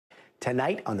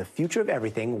Tonight on The Future of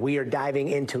Everything, we are diving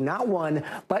into not one,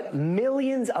 but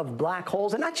millions of black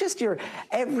holes, and not just your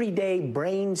everyday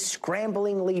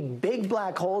brain-scramblingly big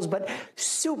black holes, but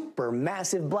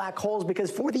supermassive black holes,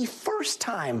 because for the first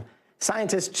time,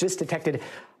 scientists just detected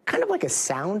kind of like a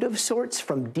sound of sorts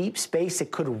from deep space.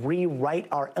 It could rewrite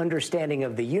our understanding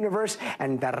of the universe,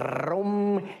 and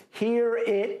here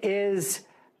it is.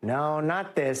 No,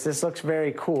 not this. This looks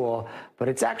very cool, but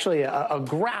it's actually a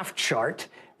graph chart.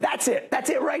 That's it.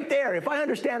 That's it right there. If I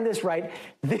understand this right,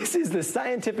 this is the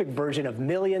scientific version of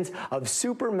millions of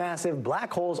supermassive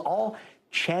black holes all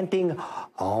chanting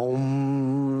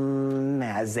Om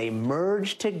as they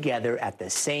merge together at the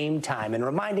same time and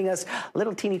reminding us,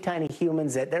 little teeny tiny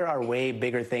humans, that there are way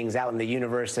bigger things out in the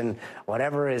universe than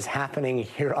whatever is happening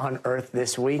here on Earth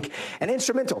this week. And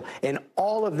instrumental in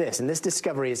all of this and this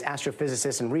discovery is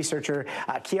astrophysicist and researcher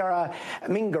Chiara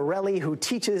Mingarelli, who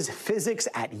teaches physics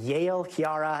at Yale.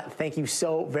 Chiara, thank you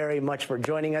so very much for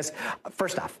joining us.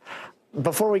 First off,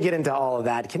 before we get into all of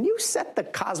that, can you set the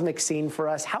cosmic scene for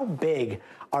us? How big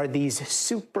are these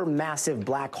supermassive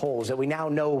black holes that we now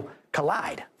know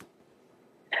collide?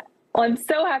 Well, I'm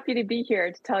so happy to be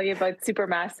here to tell you about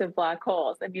supermassive black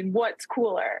holes. I mean, what's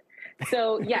cooler?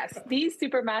 So yes, these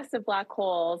supermassive black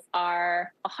holes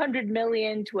are 100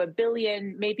 million to a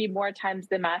billion, maybe more times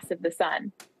the mass of the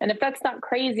sun. And if that's not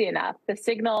crazy enough, the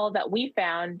signal that we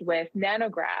found with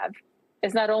nanograv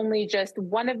is not only just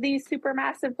one of these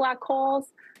supermassive black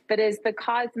holes, but is the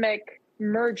cosmic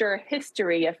merger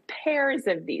history of pairs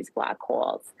of these black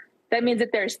holes. That means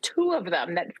that there's two of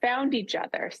them that found each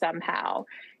other somehow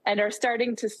and are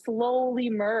starting to slowly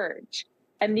merge.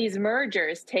 And these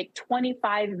mergers take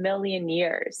 25 million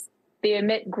years. They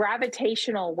emit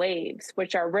gravitational waves,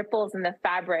 which are ripples in the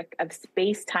fabric of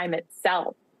space-time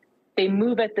itself. They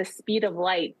move at the speed of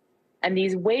light, and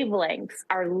these wavelengths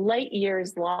are light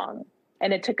years long.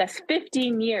 And it took us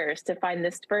 15 years to find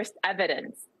this first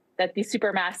evidence that these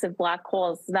supermassive black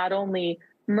holes not only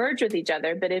merge with each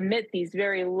other, but emit these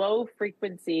very low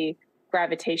frequency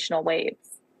gravitational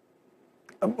waves.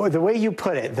 The way you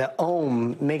put it, the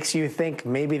Om, makes you think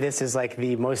maybe this is like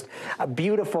the most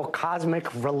beautiful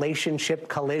cosmic relationship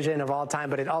collision of all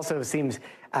time, but it also seems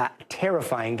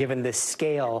terrifying given the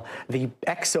scale, the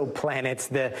exoplanets,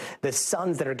 the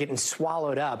suns that are getting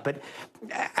swallowed up. But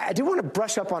I do want to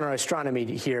brush up on our astronomy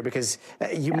here, because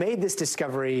you made this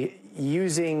discovery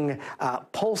using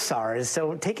pulsars.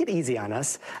 So take it easy on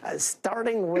us,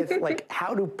 starting with like,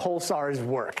 how do pulsars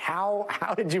work? How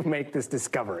did you make this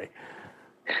discovery?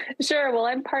 Sure. Well,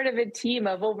 I'm part of a team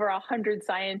of over 100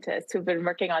 scientists who've been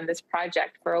working on this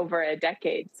project for over a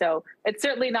decade. So it's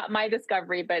certainly not my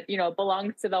discovery, but it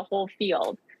belongs to the whole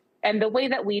field. And the way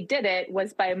that we did it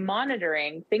was by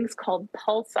monitoring things called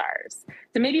pulsars.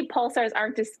 So maybe pulsars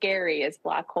aren't as scary as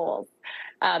black holes,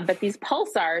 but these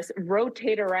pulsars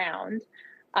rotate around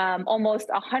almost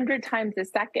 100 times a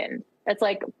second.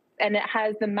 And it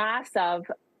has the mass of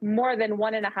more than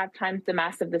 1.5 times the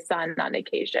mass of the sun on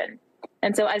occasion.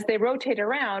 And so as they rotate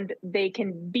around, they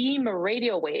can beam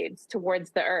radio waves towards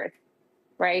the Earth,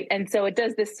 right? And so it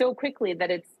does this so quickly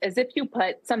that it's as if you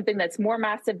put something that's more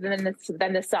massive than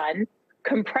the sun,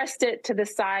 compressed it to the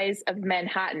size of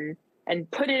Manhattan, and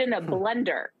put it in a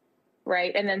blender,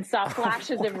 right? And then saw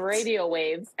flashes of radio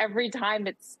waves every time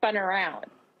it spun around.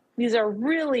 These are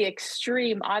really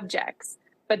extreme objects.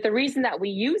 But the reason that we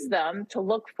use them to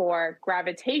look for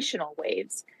gravitational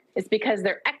waves is because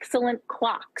they're excellent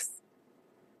clocks.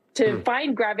 To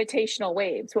find gravitational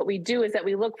waves, what we do is that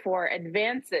we look for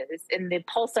advances in the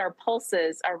pulsar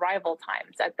pulses arrival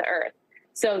times at the Earth.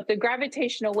 So the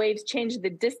gravitational waves change the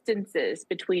distances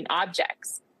between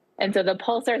objects. And so the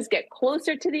pulsars get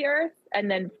closer to the Earth and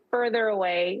then further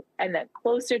away, and then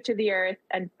closer to the Earth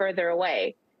and further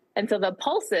away. And so the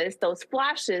pulses, those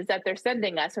flashes that they're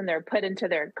sending us when they're put into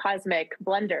their cosmic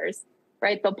blenders,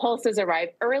 right? The pulses arrive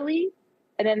early,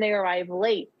 and then they arrive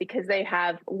late because they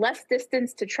have less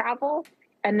distance to travel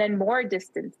and then more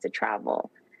distance to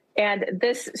travel. And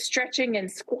this stretching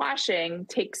and squashing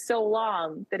takes so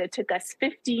long that it took us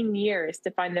 15 years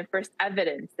to find the first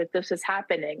evidence that this was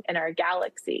happening in our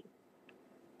galaxy.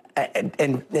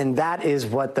 And that is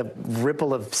what the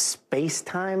ripple of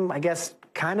space-time, I guess,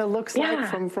 kind of looks like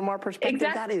from our perspective.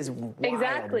 That is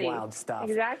wild stuff.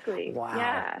 Exactly. Wow.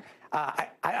 Yeah.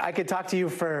 I could talk to you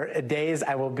for days.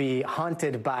 I will be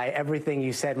haunted by everything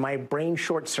you said. My brain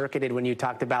short-circuited when you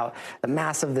talked about the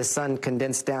mass of the sun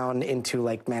condensed down into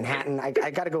like Manhattan. I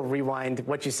got to go rewind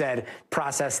what you said,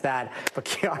 process that. But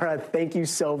Chiara, thank you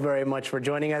so very much for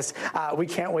joining us. We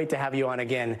can't wait to have you on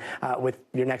again with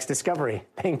your next discovery.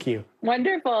 Thank you.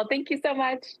 Wonderful. Thank you so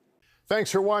much. Thanks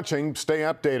for watching. Stay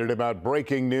updated about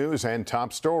breaking news and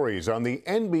top stories on the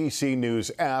NBC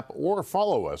News app or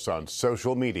follow us on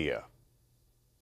social media.